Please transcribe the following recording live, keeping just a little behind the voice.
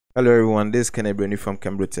Hello everyone, this is KenBroTech from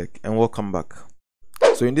KenBroTech and welcome back.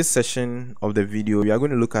 So in this session of the video, we are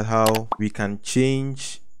going to look at how we can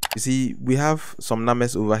change. You see, we have some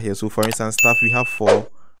numbers over here. So for instance, staff we have 4,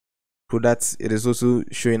 products it is also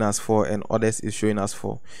showing us 4, and others is showing us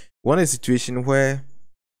 4. One is a situation where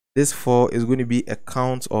this 4 is going to be a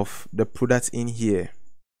count of the products in here.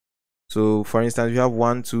 So for instance, we have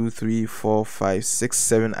 1, 2, 3, 4, 5, 6,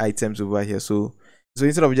 7 items over here. So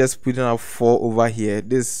instead of just putting out 4 over here,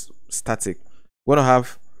 this static, we want to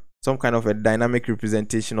have some kind of a dynamic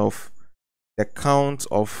representation of the count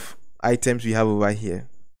of items we have over here.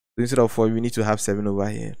 So instead of 4, we need to have 7 over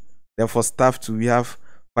here. Then for staff 2, we have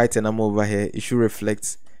quite a number over here. It should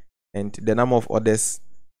reflect, and the number of orders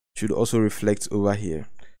should also reflect over here.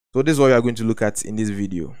 So this is what we are going to look at in this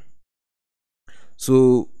video.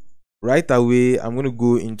 So right away, I'm going to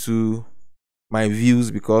go into my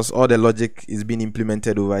views because all the logic is being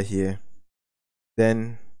implemented over here.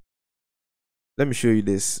 Then let me show you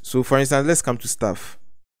this. So for instance, let's come to staff.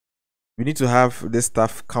 We need to have this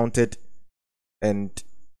staff counted and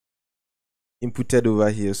inputted over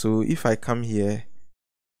here. So if I come here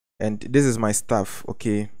and this is my staff,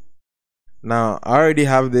 okay, now I already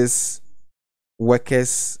have this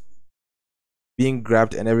workers being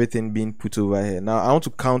grabbed and everything being put over here. Now I want to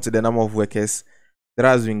count the number of workers that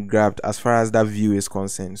has been grabbed as far as that view is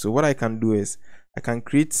concerned. So what I can do is I can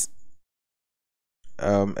create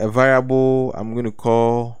a variable I'm going to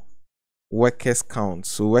call workers count.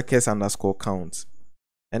 So workers underscore count,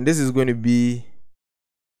 and this is going to be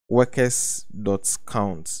workers dot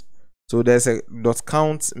count. So there's a dot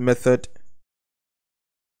count method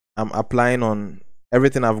I'm applying on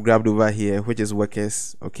everything I've grabbed over here, which is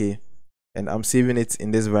workers, okay, and I'm saving it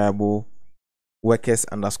in this variable workers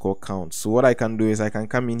underscore count. So what I can do is I can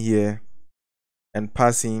come in here and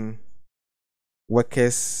pass in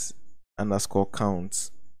workers underscore count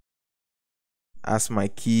as my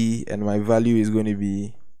key, and my value is going to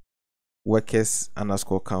be workers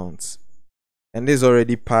underscore count, and this is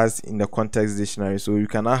already passed in the context dictionary, so you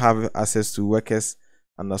can now have access to workers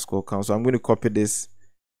underscore count. So I'm going to copy this,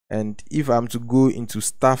 and if I'm to go into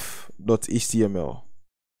staff.html,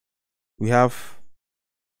 we have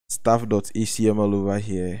staff.html over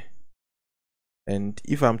here, and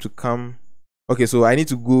if I'm to come, okay, so I need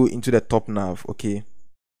to go into the top nav, okay,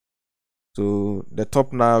 so the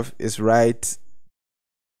top nav is right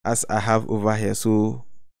as I have over here. So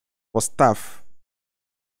for staff,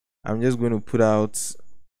 I'm just going to put out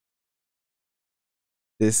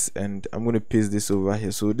this and I'm going to paste this over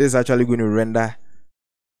here. So this is actually going to render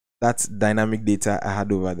that dynamic data I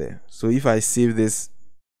had over there. So if I save this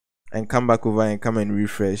and come back over and come and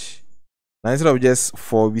refresh, now instead of just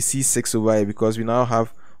 4, we see 6 over here because we now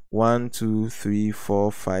have 1, 2, 3,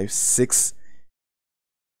 4, 5, 6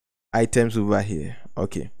 items over here.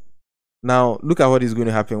 Okay, now look at what is going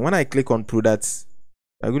to happen when I click on products.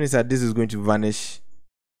 I'm going to say this is going to vanish,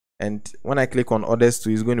 and when I click on others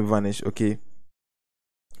too, it's going to vanish. Okay,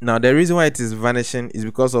 now the reason why it is vanishing is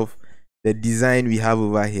because of the design we have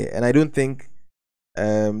over here, and I don't think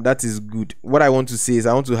that is good. What I want to say is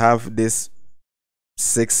I want to have this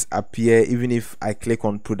 6 appear even if I click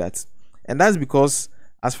on products, and that's because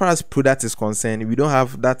as far as product is concerned, we don't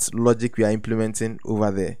have that logic we are implementing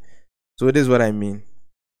over there. So this is what I mean.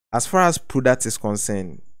 As far as product is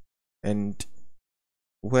concerned, and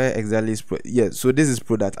where exactly is so this is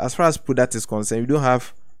product. As far as product is concerned, we don't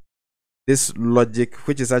have this logic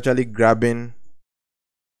which is actually grabbing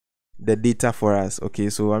the data for us.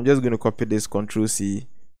 Okay, so I'm just going to copy this, Control C,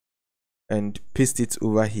 and paste it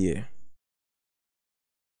over here.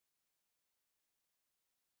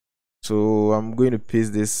 So I'm going to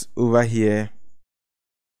paste this over here,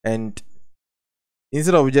 and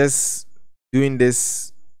instead of just doing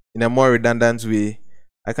this in a more redundant way,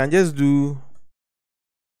 I can just do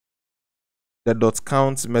the dot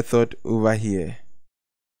count method over here,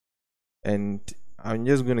 and I'm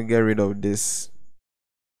just going to get rid of this,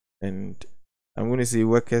 and I'm going to say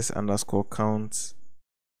workers underscore count,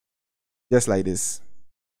 just like this.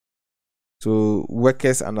 So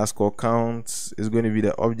workers underscore count is going to be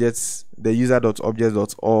the objects, the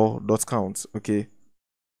user.objects.all count, okay,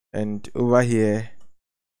 and over here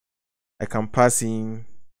I can pass in,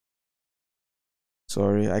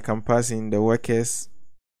 I can pass in the workers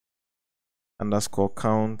underscore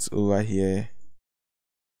count over here,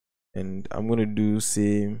 and I'm going to do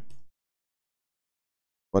same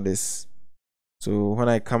for this. So when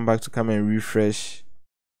I come back to come and refresh,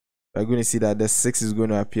 we're going to see that the 6 is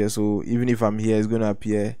going to appear. So even if I'm here, it's going to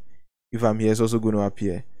appear. If I'm here, it's also going to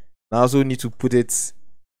appear. Now I also need to put it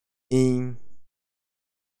in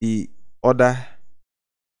the order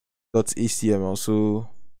 .html. So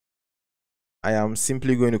I am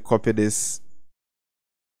simply going to copy this,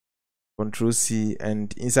 Control C,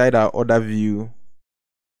 and inside our other view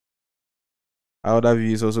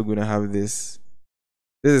is also going to have this.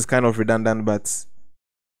 This is kind of redundant, but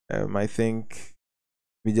I think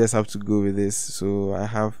we just have to go with this. So I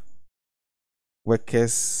have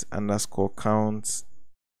workers underscore count,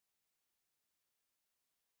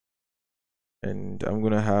 and I'm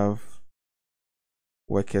gonna have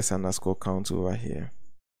workers underscore count over here.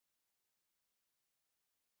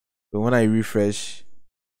 So when I refresh,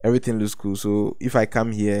 everything looks cool. So if I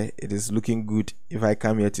come here, it is looking good. If I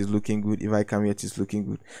come here, it is looking good. If I come here, it is looking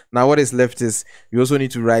good. Now what is left is we also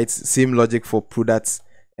need to write same logic for products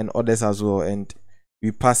and others as well, and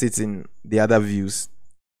we pass it in the other views.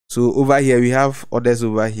 So over here we have others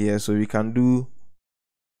over here, so we can do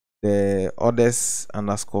the others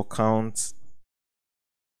underscore count,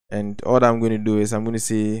 and all I'm going to do is I'm going to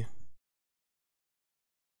say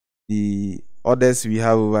the others we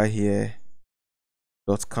have over here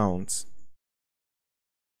dot count.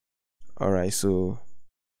 All right, so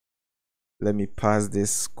let me pass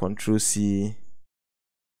this Control C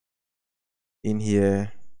in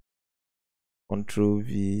here, Control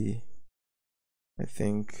V, I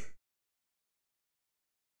think.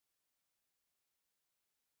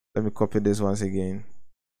 Let me copy this once again,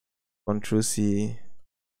 Control C,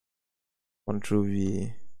 Control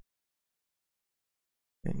V,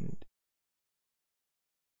 and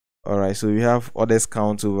all right, so we have others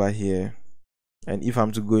count over here. And if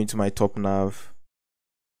I'm to go into my top nav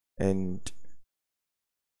and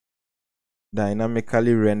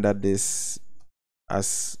dynamically render this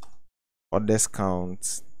as others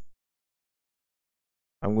count,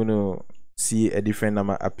 I'm going to see a different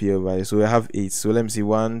number appear over here. So I have 8. So let me see,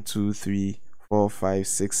 1 2 3 4 5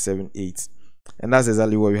 6 7 8, and that's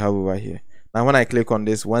exactly what we have over here. Now when I click on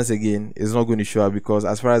this, once again it's not going to show up because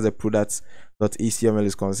as far as the Product.html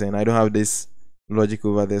is concerned, I don't have this logic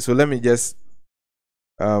over there. So let me just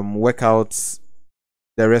work out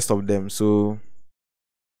the rest of them. So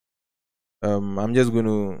I'm just going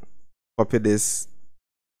to copy this,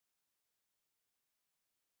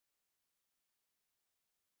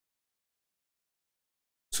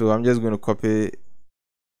 so I'm just going to copy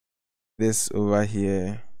this over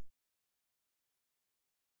here.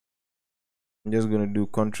 I'm just going to do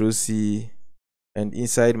Control C, and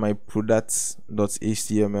inside my Product.html,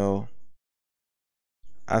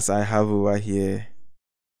 as I have over here,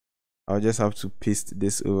 I'll just have to paste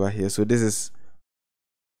this over here. So this is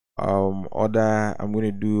order. I'm going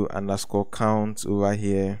to do underscore count over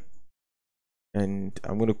here, and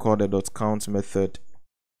I'm going to call the dot count method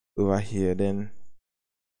over here. Then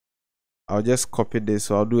I'll just copy this,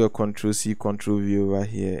 so I'll do a Control C Control V over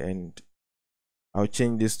here, and I'll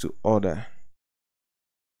change this to order.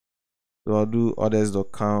 So I'll do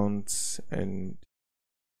others.count, and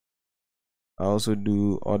I'll also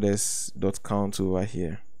do others.count over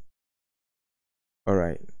here. All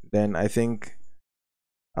right, then I think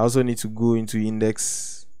I also need to go into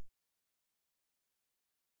index.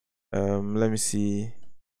 Let me see.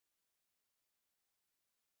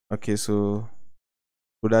 Okay, so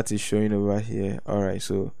that is showing over here. All right,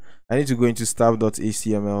 so I need to go into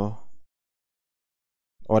staff.html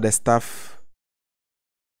or the staff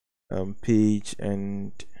page,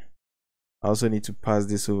 and I also need to pass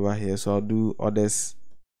this over here. So I'll do others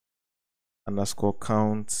underscore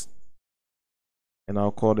count, and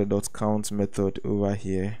I'll call the dot count method over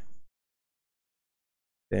here.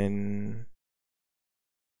 Then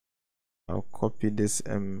I'll copy this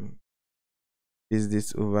and paste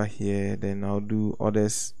this over here. Then I'll do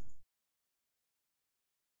others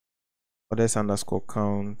underscore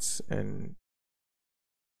count and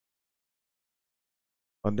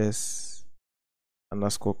others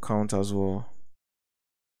underscore count as well.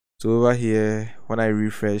 So over here, when I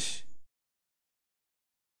refresh,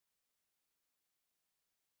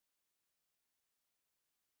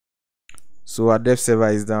 so our dev server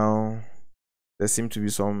is down. There seem to be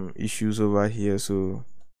some issues over here, so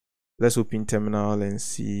let's open terminal and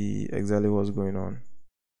see exactly what's going on.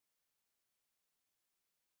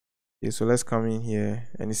 Okay, so let's come in here,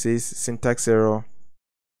 and it says syntax error,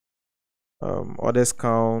 others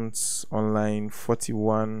count online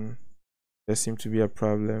 41. There seems to be a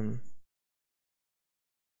problem.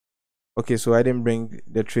 Okay, so I didn't bring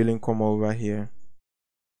the trailing comma over here.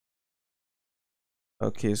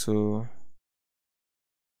 Okay, so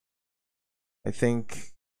I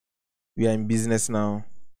think we are in business now.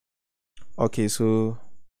 Okay, so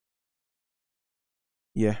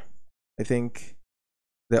yeah, I think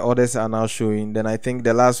the orders are now showing. Then I think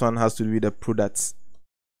the last one has to do with the products.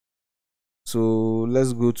 So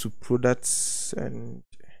let's go to products, and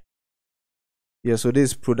Yeah, so this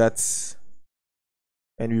is products,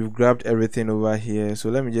 and we've grabbed everything over here. So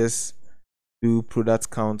let me just do product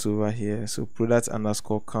count over here. So product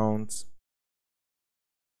underscore count,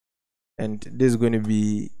 and this is going to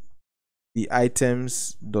be the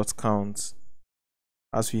items dot count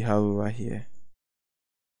as we have over here.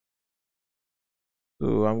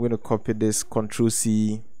 So I'm going to copy this, Control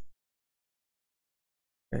C,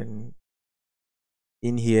 and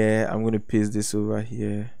in here I'm going to paste this over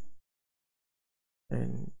here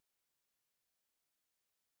and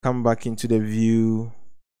come back into the view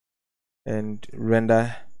and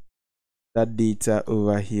render that data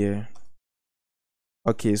over here.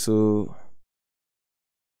 Okay, so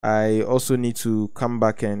I also need to come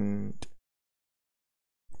back and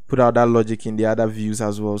put out that logic in the other views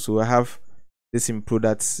as well. So I have this in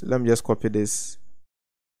products. Let me just copy this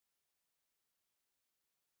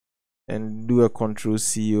and do a Control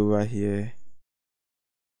C over here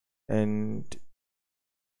and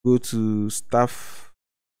go to staff.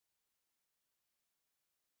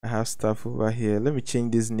 I have stuff over here. Let me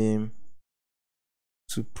change this name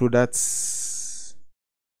to products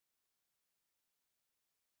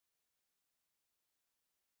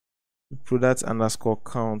underscore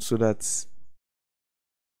count, so that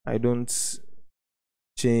I don't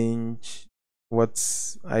change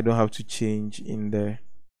what I don't have to change in there.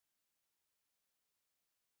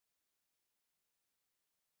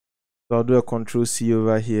 So I'll do a Control C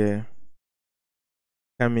over here,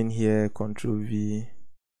 come in here, Control V,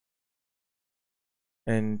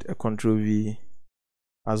 and a Control V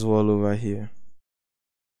as well over here.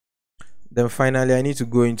 Then finally I need to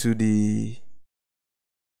go into the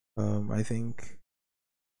I think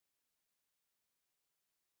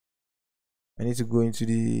I need to go into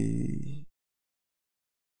the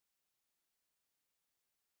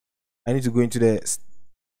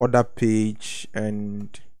order page,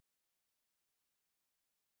 and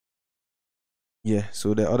yeah,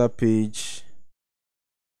 so the other page,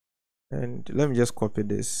 and let me just copy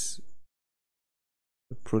this,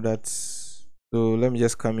 the products. So let me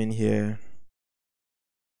just come in here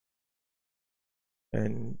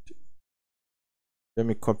and let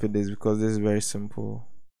me copy this because this is very simple.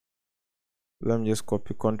 Let me just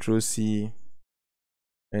copy, Control C,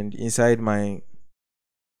 and inside my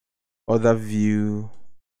other view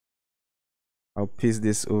I'll paste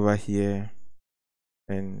this over here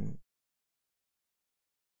and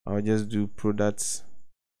I'll just do products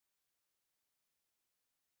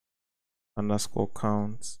underscore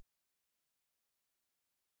count.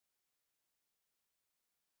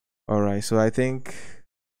 Alright, so I think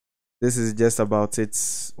this is just about it.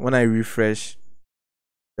 When I refresh,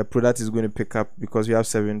 the product is going to pick up because we have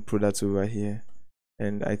 7 products over here,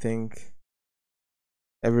 and I think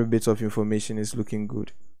every bit of information is looking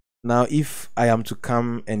good. Now if I am to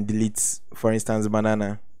come and delete, for instance,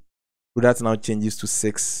 banana, product now changes to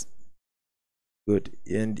 6. Good.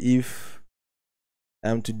 And if I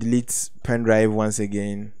am to delete pen drive once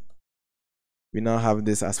again, we now have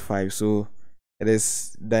this as 5. So it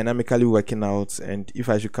is dynamically working out, and if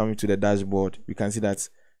I should come into the dashboard, we can see that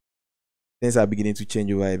things are beginning to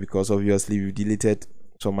change over here because obviously we deleted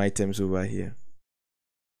some items over here.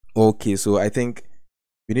 Okay, so I think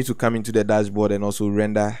we need to come into the dashboard and also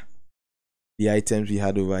render the items we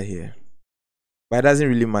had over here, but it doesn't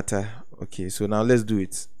really matter. Okay, so now let's do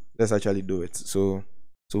it. Let's actually do it. So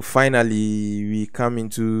finally we come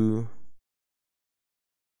into,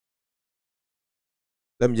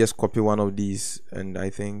 let me just copy one of these, and I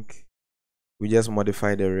think we just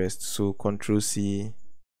modify the rest. So Control C,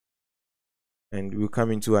 and we'll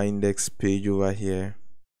come into our index page over here.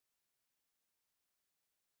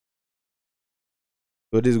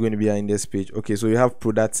 So this is going to be our index page. Okay, so we have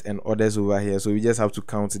products and orders over here, so we just have to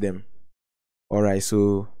count them. All right,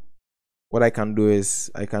 so what I can do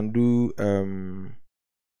is I can do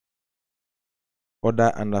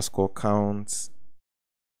order underscore count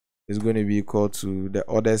is going to be equal to the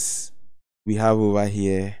orders we have over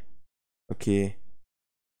here, okay,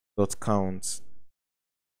 dot count.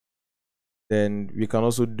 Then we can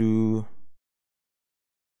also do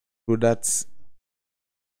products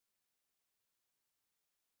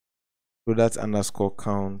underscore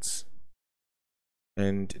count,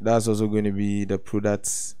 and that's also going to be the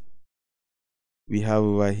products we have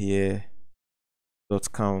over here dot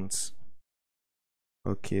count.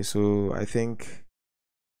 Okay, so I think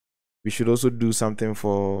we should also do something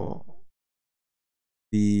for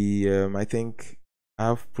the I think I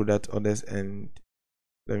have product orders and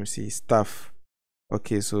let me see, staff.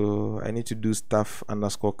 Okay, so I need to do staff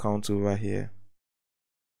underscore count over here.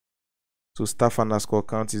 So staff underscore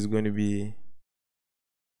count is going to be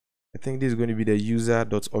I think this is going to be the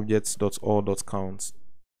user.objects.all count.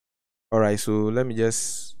 All right, so let me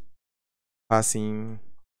just pass in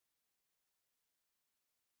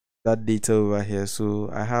that data over here. So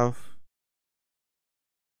I have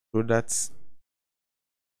products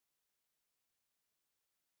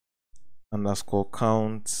underscore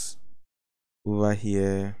count over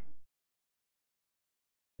here,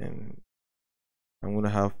 and I'm going to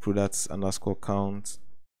have products underscore count.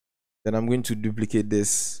 Then I'm going to duplicate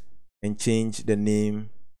this and change the name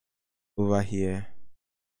over here.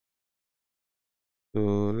 So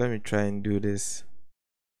let me try and do this.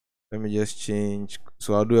 Let me just change.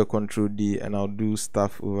 So I'll do a Control D and I'll do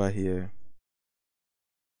stuff over here.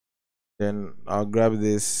 Then I'll grab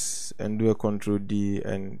this and do a Control D,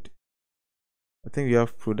 and I think we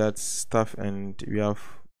have products, stuff, and we have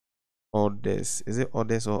orders. Is it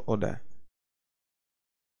orders or order?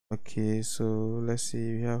 Okay, so let's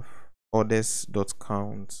see, we have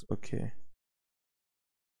orders.count. Okay,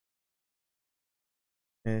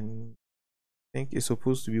 and I think it's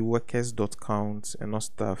supposed to be workers.count and not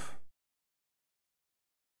stuff.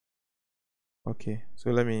 Okay,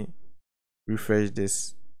 so let me refresh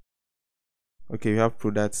this. Okay, we have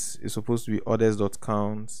products. It's supposed to be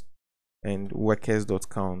orders.count and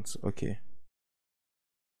workers.count. Okay,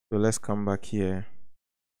 so let's come back here,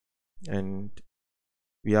 and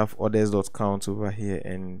we have orders.count over here,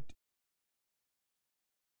 and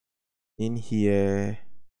in here.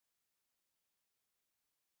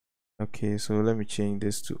 Okay, so let me change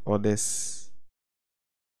this to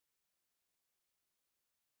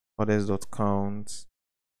orders.count,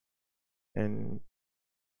 and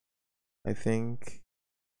I think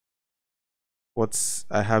what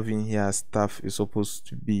I have in here as stuff is supposed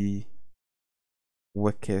to be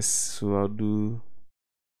workers. So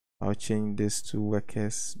I'll change this to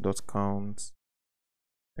workers.count,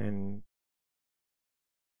 and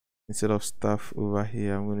instead of stuff over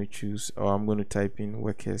here, I'm going to choose, or I'm going to type in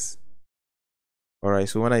workers. All right,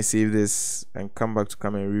 so when I save this and come back to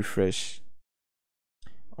come and refresh,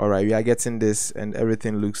 all right, we are getting this and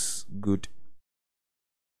everything looks good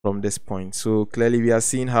from this point. So clearly we are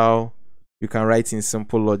seeing how you can write in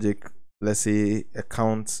simple logic, let's say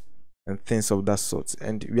account and things of that sort,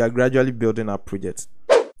 and we are gradually building our project.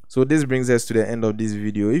 So this brings us to the end of this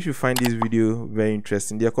video. If you find this video very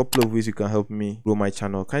interesting, there are a couple of ways you can help me grow my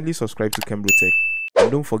channel. Kindly subscribe to KenBroTech,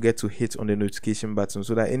 and don't forget to hit on the notification button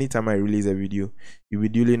so that anytime I release a video, you'll be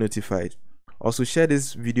duly notified. Also, share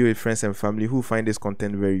this video with friends and family who find this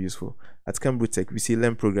content very useful. At KenBroTech, we say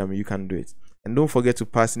learn programming, you can do it. And don't forget to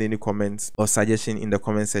pass in any comments or suggestion in the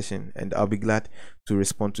comment section, and I'll be glad to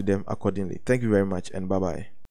respond to them accordingly. Thank you very much, and bye-bye.